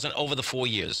 $14,000 over the 4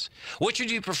 years. Which would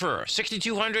you prefer,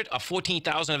 $6,200 or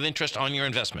 $14,000 of interest on your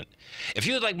investment? If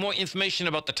you would like more information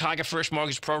about the Tiger First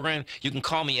Mortgage Program, you can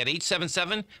call me at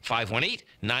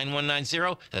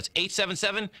 877-518-9190. That's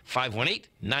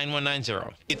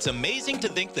 877-518-9190. It's amazing to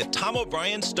think that Tom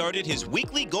O'Brien started his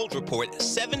weekly gold report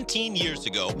 17 years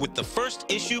ago with the first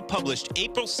issue published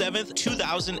April 7th,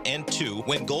 2002,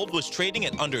 when gold was trading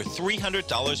at under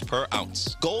 $300 per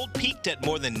ounce. Gold peaked at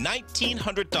more than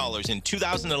 $1,900 in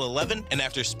 2011, and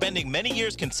after spending many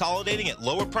years consolidating at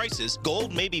lower prices,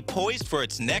 gold may be poised for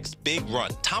its next big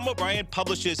run. Tom O'Brien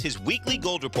publishes his weekly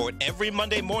gold report every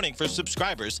Monday morning for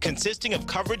subscribers, consisting of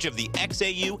coverage of the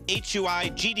XAU, HUI,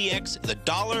 GDX, the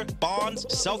dollar, bonds,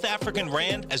 South African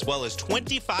rand, as well as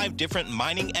 25 different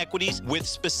mining equities with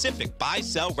specific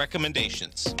buy-sell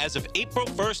recommendations. As of April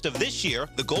 1st of this year,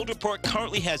 the gold report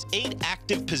currently has 8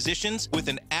 active positions with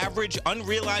an average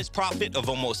unrealized profit of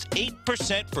almost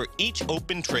 8% for each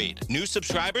open trade. New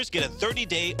subscribers get a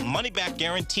 30-day money-back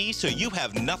guarantee, so you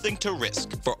have nothing to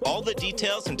risk. For all the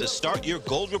details and to start your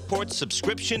Gold Report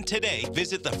subscription today,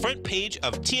 visit the front page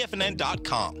of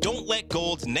TFNN.com. Don't let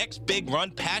gold's next big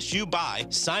run pass you by.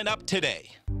 Sign up today.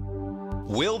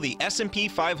 Will the S&P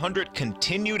 500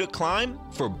 continue to climb?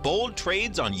 For bold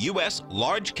trades on U.S.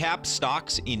 large-cap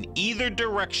stocks in either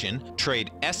direction,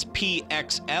 trade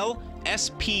SPXL,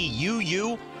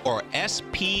 SPUU, or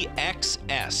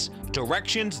SPXS.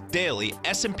 Directions Daily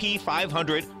S&P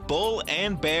 500 Bull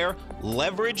and Bear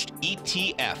Leveraged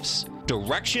ETFs.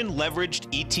 Direction Leveraged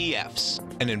ETFs.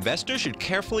 An investor should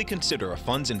carefully consider a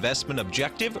fund's investment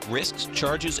objective, risks,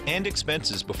 charges, and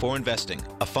expenses before investing.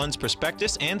 A fund's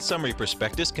prospectus and summary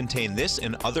prospectus contain this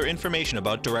and other information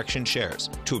about Direction shares.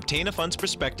 To obtain a fund's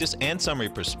prospectus and summary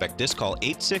prospectus, call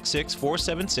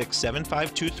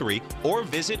 866-476-7523 or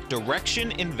visit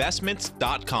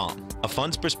directioninvestments.com. A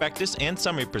fund's prospectus and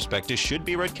summary prospectus should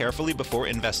be read carefully before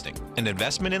investing. An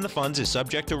investment in the funds is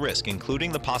subject to risk,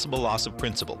 including the possible loss of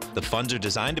principal. The funds are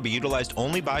designed to be utilized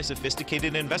only by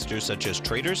sophisticated investors such as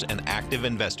traders and active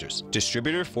investors.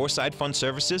 Distributor Foreside Fund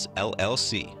Services,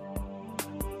 LLC.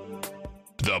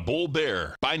 The Bull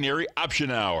Bear Binary Option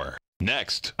Hour.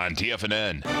 Next on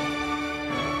TFNN.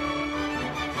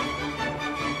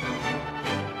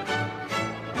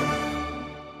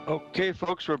 Okay,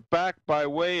 folks, we're back by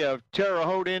way of Terre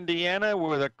Haute, Indiana,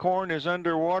 where the corn is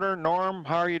underwater. Norm,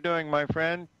 how are you doing, my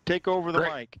friend? Take over the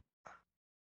mic.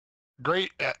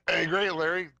 Great, great,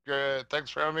 Larry. Thanks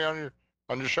for having me on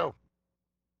your show.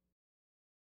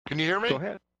 Can you hear me? Go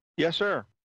ahead. Yes, sir.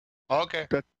 Okay.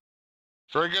 Good.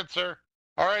 Very good, sir.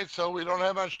 All right, so we don't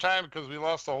have much time because we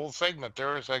lost the whole segment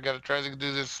there, so I got to try to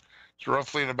do this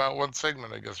roughly in about one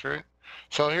segment, I guess, right?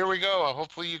 So here we go.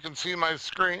 Hopefully you can see my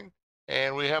screen,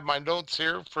 and we have my notes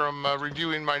here from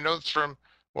reviewing my notes from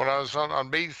when I was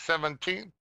on May 17th.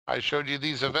 I showed you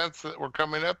these events that were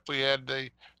coming up. We had the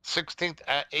 16th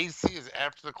AC is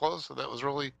after the close, so that was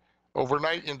really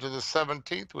overnight into the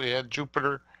 17th. We had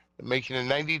Jupiter making a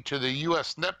 90 to the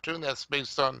U.S. Neptune. That's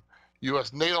based on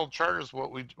U.S. natal chart is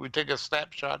what we take a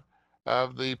snapshot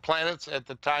of the planets at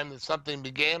the time that something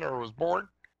began or was born.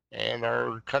 And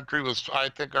our country was, I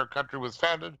think our country was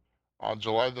founded on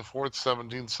July the 4th,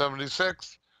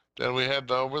 1776. Then we had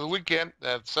over the weekend,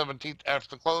 that 17th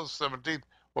after the close, 17th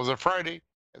was a Friday.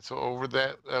 And so over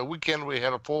that weekend, we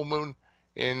had a full moon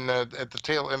in at the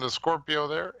tail end of Scorpio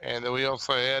there. And then we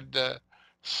also had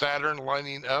Saturn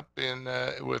lining up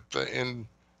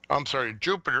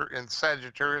Jupiter in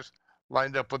Sagittarius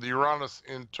lined up with Uranus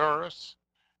in Taurus.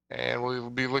 And we'll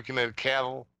be looking at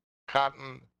cattle,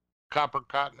 cotton, copper,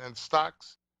 cotton, and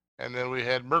stocks. And then we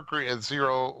had Mercury at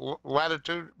 0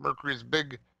 latitude. Mercury is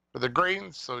big for the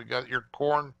grains, so you got your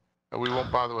corn. We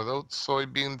won't bother with oats,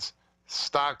 soybeans.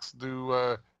 Stocks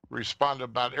do respond to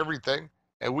about everything,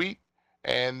 and wheat.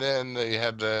 And then they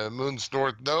had the moon's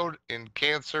north node in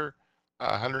Cancer,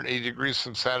 180 degrees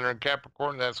from Saturn and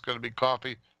Capricorn. That's going to be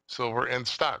coffee, silver, and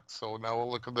stocks. So now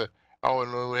we'll look at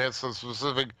and then we had some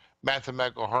specific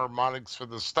mathematical harmonics for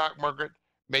the stock market.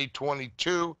 May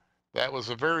 22, that was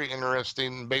a very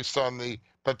interesting, based on the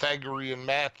Pythagorean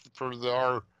math for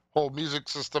our whole music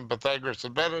system, Pythagoras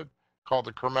invented, called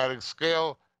the chromatic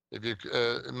scale. If you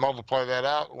multiply that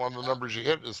out, one of the numbers you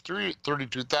hit is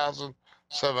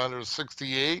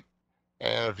 32,768.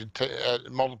 And if you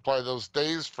multiply those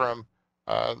days from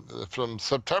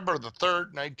September the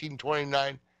 3rd,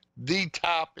 1929, the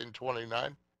top in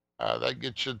 29, that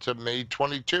gets you to May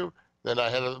 22. Then I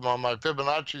had on my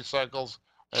Fibonacci cycles,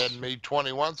 I had May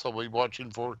 21, so we'll be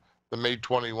watching for the May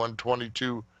 21,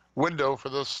 22 window for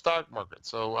the stock market.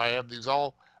 So I have these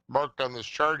all marked on this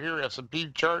chart here,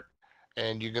 S&P chart.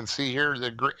 And you can see here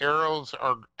the arrows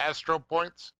are astro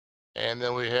points, and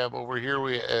then we have over here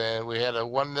we had a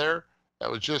one there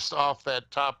that was just off that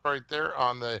top right there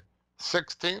on the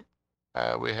 16th.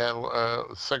 We had a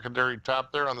secondary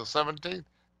top there on the 17th.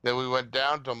 Then we went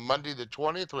down to Monday the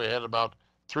 20th. We had about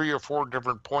 3 or 4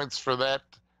 different points for that,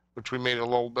 which we made a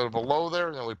little bit of a low there.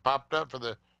 And then we popped up for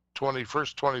the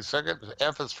 21st, 22nd.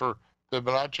 F is for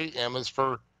Fibonacci, M is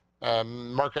for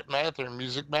market math or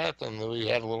music math, and then we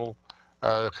had a little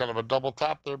kind of a double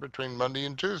top there between Monday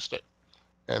and Tuesday.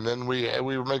 And then we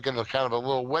were making a kind of a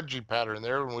little wedgie pattern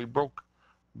there when we broke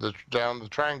down the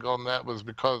triangle, and that was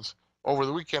because over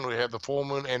the weekend we had the full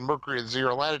moon and Mercury at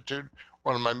 0 latitude.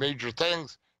 One of my major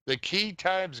things, the key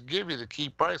times give you the key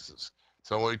prices.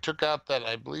 So when we took out that,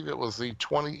 I believe it was the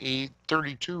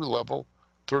 2832 level,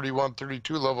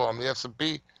 3132 level on the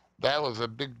S&P, that was a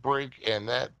big break, and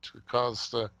that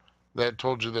caused that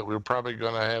told you that we were probably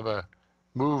going to have a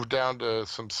move down to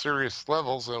some serious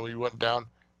levels, and we went down.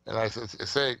 And I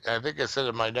think I said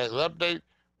in my nightly update,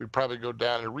 we'd probably go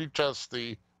down and retest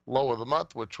the low of the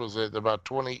month, which was at about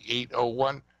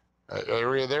 2801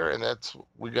 area there, and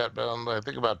we got down I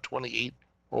think about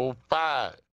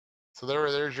 2805. So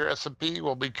there's your S&P.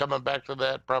 We'll be coming back to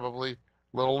that probably a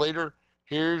little later.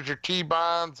 Here's your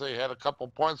T-bonds. They had a couple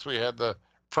points. We had the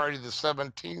Friday the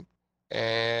 17th,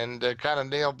 and kind of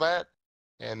nailed that.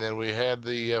 And then we had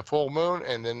the full moon,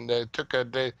 and then took a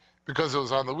day because it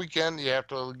was on the weekend. You have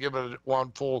to give it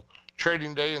one full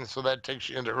trading day, and so that takes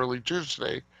you into early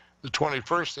Tuesday, the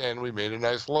 21st, and we made a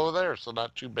nice low there, so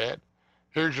not too bad.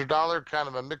 Here's your dollar, kind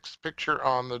of a mixed picture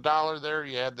on the dollar there.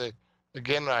 You had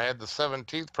again, I had the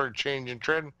 17th for a change in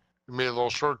trend. We made a little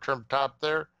short-term top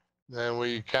there. Then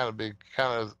we kind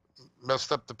of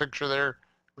messed up the picture there.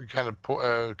 We kind of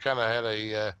had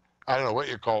a I don't know what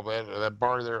you call that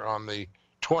bar there on the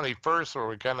 21st, where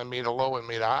we kind of made a low and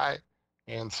made a high,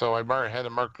 and so I had to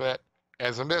mark that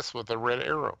as a miss with a red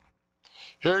arrow.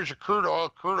 Here's your crude oil.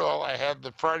 Crude oil, I had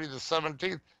the Friday the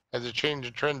 17th as a change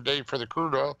in trend day for the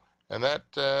crude oil, and that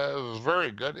was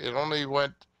very good. It only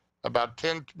went about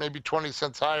 10, maybe 20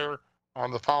 cents higher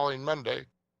on the following Monday,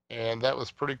 and that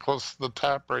was pretty close to the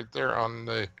top right there on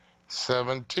the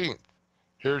 17th.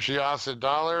 Here's the Aussie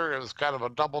dollar. It was kind of a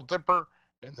double dipper,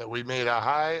 and that we made a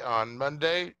high on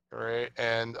Monday, right?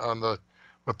 And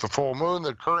with the full moon,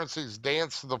 the currencies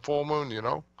danced to the full moon,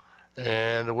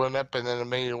 and it went up, and then it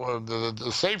made one of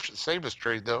the safest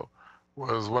trade though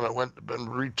was when it went and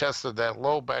retested that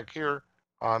low back here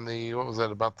on the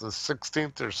about the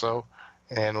 16th or so.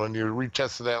 And when you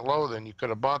retested that low, then you could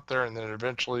have bought there, and then it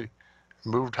eventually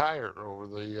moved higher over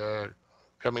the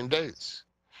coming days.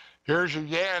 Here's your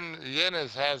yen. Yen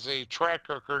has a track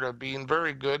record of being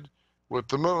very good with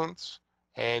the moons,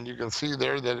 and you can see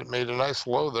there that it made a nice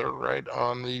low there right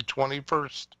on the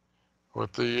 21st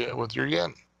with your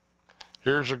yen.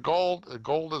 Here's your gold. The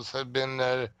gold has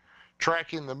been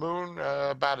tracking the moon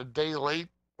about a day late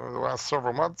over the last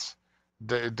several months.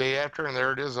 Day after, and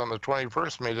there it is on the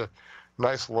 21st, made a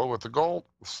nice low with the gold.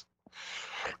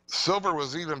 Silver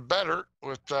was even better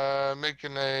with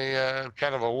making a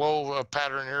kind of a low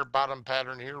pattern here, bottom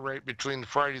pattern here, right between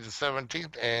Friday the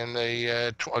 17th and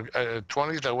the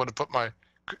 20th. I would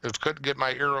have couldn't get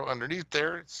my arrow underneath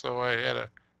there, so I had to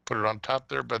put it on top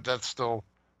there, but that's still,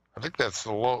 I think that's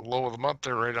the low of the month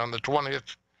there, right on the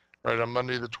 20th, right on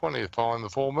Monday the 20th, following the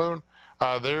full moon.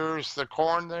 There's the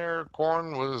corn there.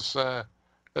 Corn was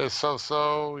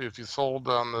so-so. If you sold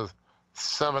on the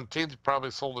 17th, you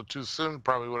probably sold it too soon,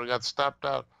 probably would have got stopped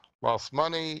out, lost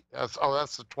money. That's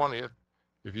the 20th.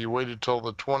 If you waited till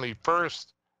the 21st,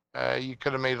 you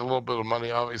could have made a little bit of money.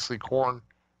 Obviously, corn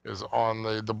is on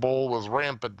the bull was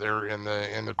rampant there in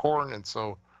the corn, and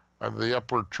so the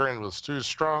upward trend was too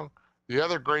strong. The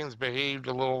other grains behaved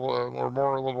a little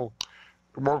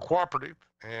more cooperative.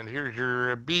 And here's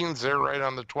your beans there right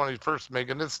on the 21st,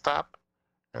 making its top.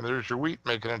 And there's your wheat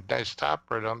making a nice top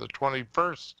right on the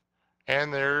 21st.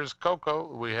 And there's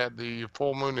cocoa. We had the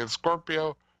full moon in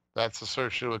Scorpio. That's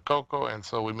associated with cocoa. And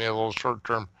so we made a little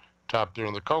short-term top there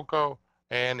in the cocoa.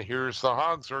 And here's the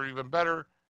hogs, are even better.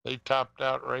 They topped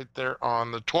out right there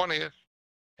on the 20th.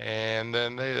 And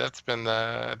then I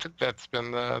think that's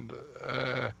been,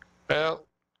 well,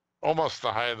 almost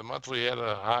the high of the month. We had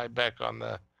a high back on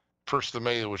the 1st of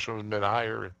May, which would have been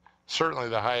higher, certainly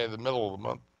the high of the middle of the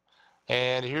month.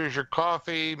 And here's your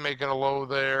coffee, making a low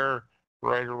there,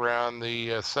 right around the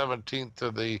 17th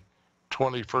to the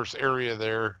 21st area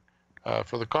there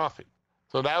for the coffee.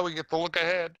 So now we get to look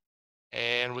ahead,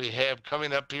 and we have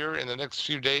coming up here in the next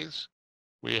few days,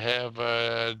 we have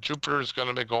Jupiter is going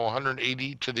to make a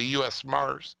 180 to the U.S.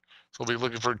 Mars. So we'll be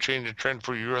looking for a change in trend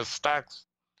for U.S. stocks,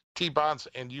 T-bonds,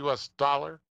 and U.S.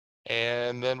 dollar.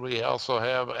 And then we also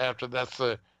have, after that's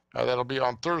that'll be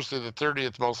on Thursday the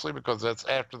 30th mostly, because that's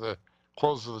after the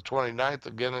close of the 29th.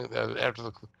 Again, after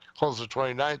the close of the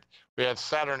 29th, we have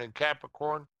Saturn in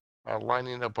Capricorn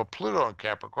lining up with Pluto in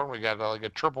Capricorn. We got like a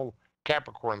triple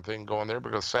Capricorn thing going there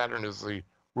because Saturn is the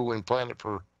ruling planet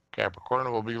for Capricorn.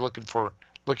 And we'll be looking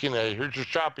at, here's your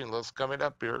shopping list coming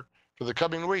up here for the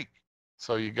coming week.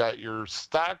 So you got your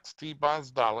stocks, T-bonds,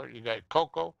 dollar. You got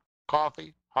cocoa,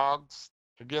 coffee, hogs,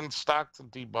 again, stocks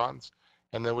and T-bonds.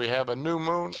 And then we have a new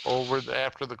moon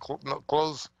after the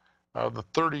close of the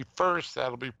 31st.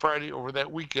 That'll be Friday over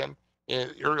that weekend.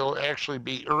 It'll actually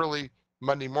be early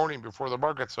Monday morning before the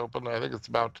markets open. I think it's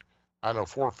about,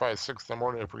 4, 5, 6 in the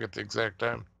morning. I forget the exact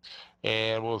time.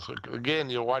 And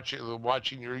you're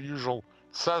watching your usual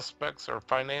suspects, our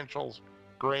financials,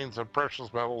 grains, and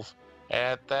precious metals.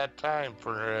 at that time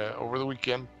for over the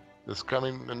weekend,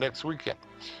 the next weekend.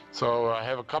 So I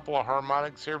have a couple of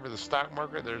harmonics here for the stock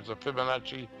market. There's a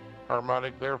Fibonacci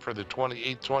harmonic there for the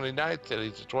 28th, 29th.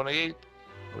 Today's the 28th.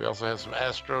 We also have some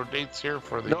astro dates here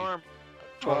for the Norm,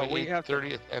 28th,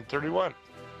 30th, and 31.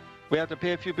 We have to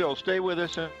pay a few bills. Stay with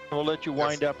us, and we'll let you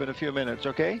wind up in a few minutes,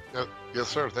 okay? Yes,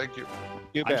 sir. Thank you.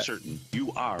 You bet. I'm certain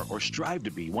you are or strive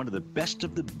to be one of the best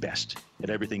at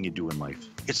everything you do in life.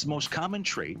 It's the most common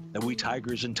trait that we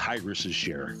tigers and tigresses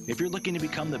share. If you're looking to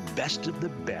become the best of the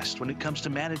best when it comes to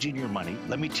managing your money,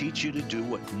 let me teach you to do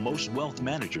what most wealth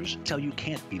managers tell you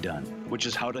can't be done, which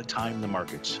is how to time the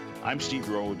markets. I'm Steve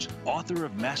Rhodes, author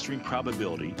of Mastering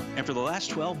Probability, and for the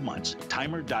last 12 months,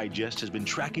 Timer Digest has been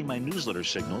tracking my newsletter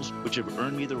signals, which have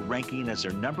earned me the ranking as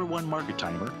their #1 market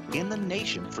timer in the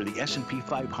nation for the S&P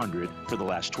 500 for the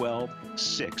last 12,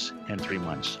 6, and 3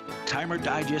 months. Timer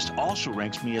Digest also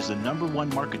ranks me as the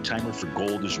 #1 market timer for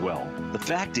gold as well. The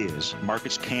fact is,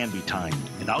 markets can be timed,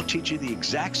 and I'll teach you the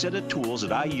exact set of tools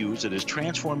that I use that has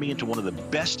transformed me into one of the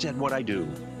best at what I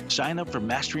do. Sign up for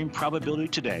Mastering Probability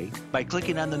today by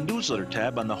clicking on the newsletter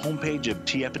tab on the homepage of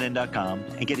TFNN.com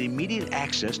and get immediate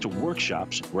access to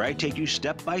workshops where I take you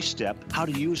step by step how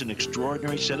to use an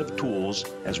extraordinary set of tools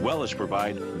as well as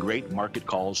provide great market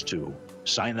calls too.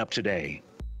 Sign up today.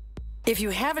 If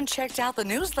you haven't checked out the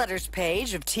newsletters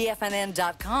page of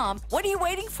TFNN.com, what are you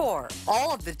waiting for?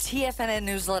 All of the TFNN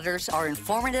newsletters are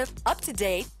informative,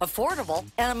 up-to-date, affordable,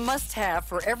 and a must-have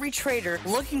for every trader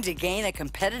looking to gain a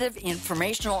competitive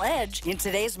informational edge in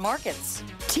today's markets.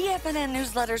 TFNN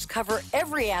newsletters cover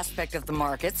every aspect of the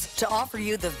markets to offer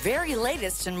you the very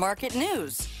latest in market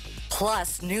news.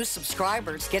 Plus, new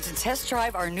subscribers get to test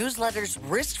drive our newsletters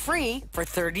risk-free for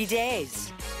 30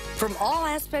 days. From all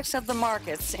aspects of the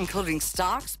markets, including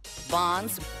stocks,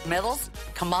 bonds, metals,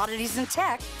 commodities, and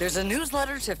tech, there's a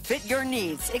newsletter to fit your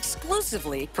needs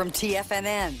exclusively from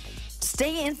TFNN.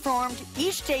 Stay informed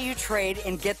each day you trade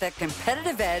and get that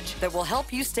competitive edge that will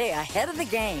help you stay ahead of the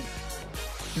game.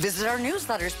 Visit our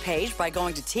newsletters page by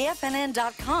going to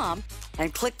TFNN.com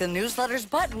and click the newsletters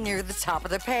button near the top of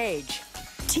the page.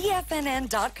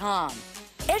 TFNN.com,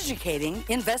 educating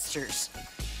investors.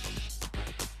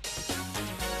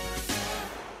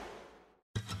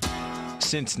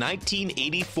 Since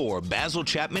 1984, Basil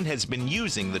Chapman has been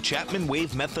using the Chapman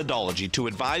Wave methodology to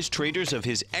advise traders of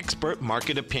his expert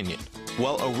market opinion.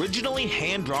 While originally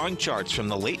hand-drawing charts from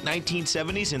the late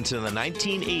 1970s into the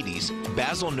 1980s,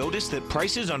 Basil noticed that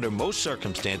prices under most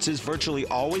circumstances virtually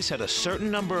always had a certain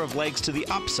number of legs to the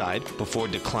upside before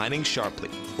declining sharply.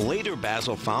 Later,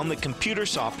 Basil found that computer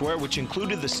software, which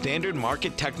included the standard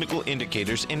market technical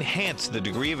indicators, enhanced the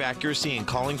degree of accuracy in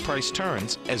calling price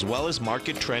turns, as well as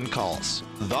market trend calls.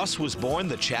 Thus was born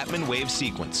the Chapman Wave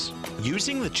sequence.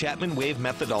 Using the Chapman Wave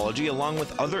methodology along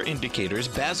with other indicators,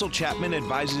 Basil Chapman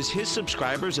advises his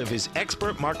subscribers of his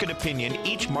expert market opinion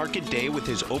each market day with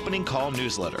his opening call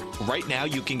newsletter. Right now,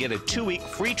 you can get a 2-week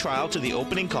free trial to the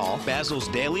opening call, Basil's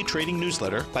daily trading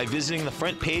newsletter, by visiting the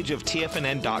front page of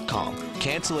TFNN.com.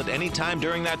 Cancel at any time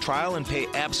during that trial and pay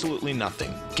absolutely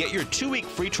nothing. Get your 2-week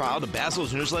free trial to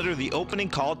Basil's newsletter, The Opening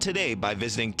Call, today by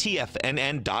visiting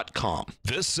TFNN.com.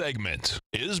 This segment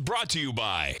is brought to you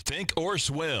by Think or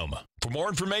Swim. For more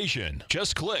information,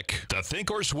 just click the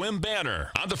Think or Swim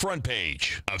banner on the front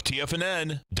page of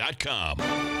TFNN.com.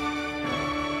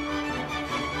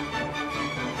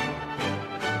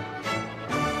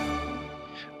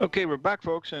 Okay, we're back,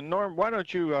 folks. And Norm, why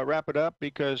don't you wrap it up?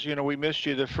 Because, you know, we missed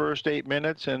you the first 8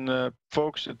 minutes, and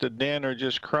folks at the den are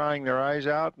just crying their eyes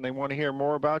out, and they want to hear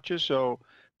more about you. So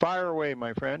fire away,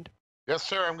 my friend. Yes,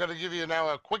 sir. I'm going to give you now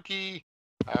a quickie.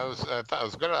 I thought I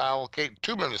was going to allocate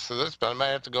 2 minutes to this, but I might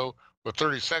have to go with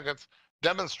 30 seconds.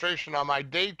 Demonstration on my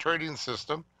day trading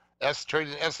system,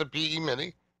 trading S&P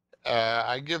E-mini.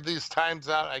 I give these times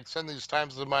out. I send these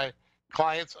times to my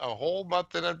clients a whole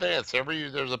month in advance.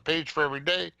 There's a page for every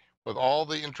day with all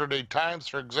the intraday times.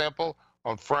 For example,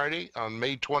 on Friday, on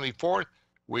May 24th,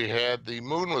 we had the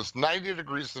moon was 90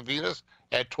 degrees to Venus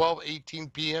at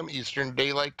 12:18 p.m. Eastern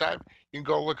Daylight Time. You can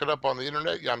go look it up on the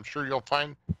internet. I'm sure you'll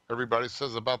find everybody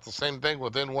says about the same thing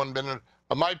within 1 minute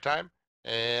of my time.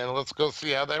 And let's go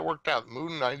see how that worked out.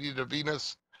 Moon 90 to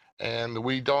Venus, and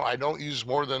I don't use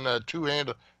more than a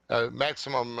two-handle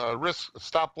maximum risk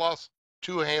stop loss,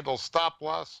 two-handle stop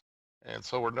loss, and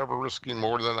so we're never risking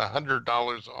more than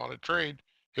 $100 on a trade.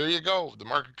 Here you go. The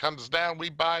market comes down, we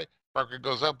buy. Market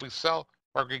goes up, we sell.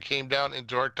 Market came down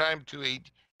into our time,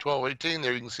 12:18.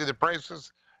 There you can see the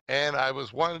prices. And I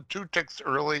was 2 ticks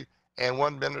early and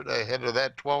 1 minute ahead of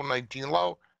that 12:19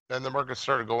 low. Then the market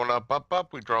started going up, up,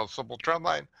 up. We draw a simple trend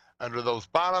line under those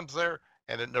bottoms there.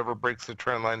 and it never breaks the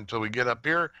trend line until we get up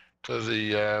here to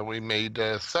the, we made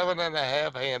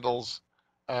 7.5 handles,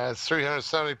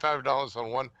 $375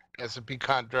 on one S&P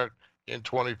contract in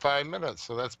 25 minutes.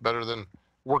 So that's better than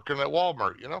working at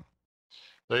Walmart, you know?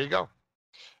 There you go.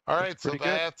 All right, so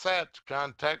that's that.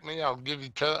 Contact me. I'll give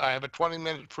you, I have a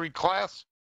 20-minute free class,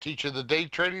 teach you the day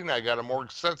trading. I got a more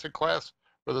extensive class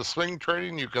for the swing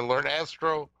trading. You can learn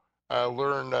Astro,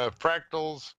 learn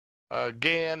fractals,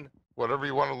 GAN, whatever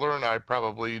you want to learn. I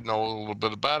probably know a little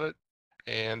bit about it,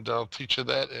 and I'll teach you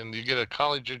that. And you get a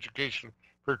college education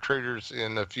for traders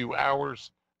in a few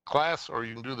hours class, or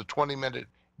you can do the 20-minute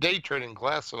day trading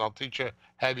class, and I'll teach you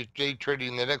how you day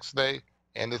trading the next day,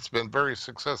 and it's been very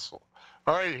successful.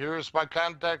 All right, here's my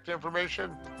contact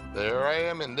information. There I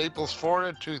am in Naples,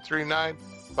 Florida,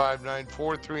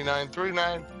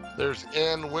 239-594-3939. There's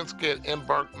nwinsky at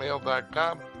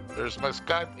embarkmail.com. There's my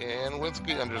Skype,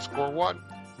 nwinsky_1.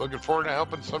 Looking forward to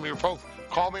helping some of your folks.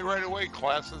 Call me right away.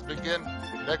 Classes begin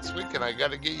next week, and I got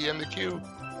to get you in the queue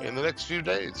in the next few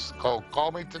days.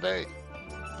 Call me today.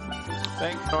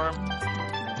 Thanks, Norm.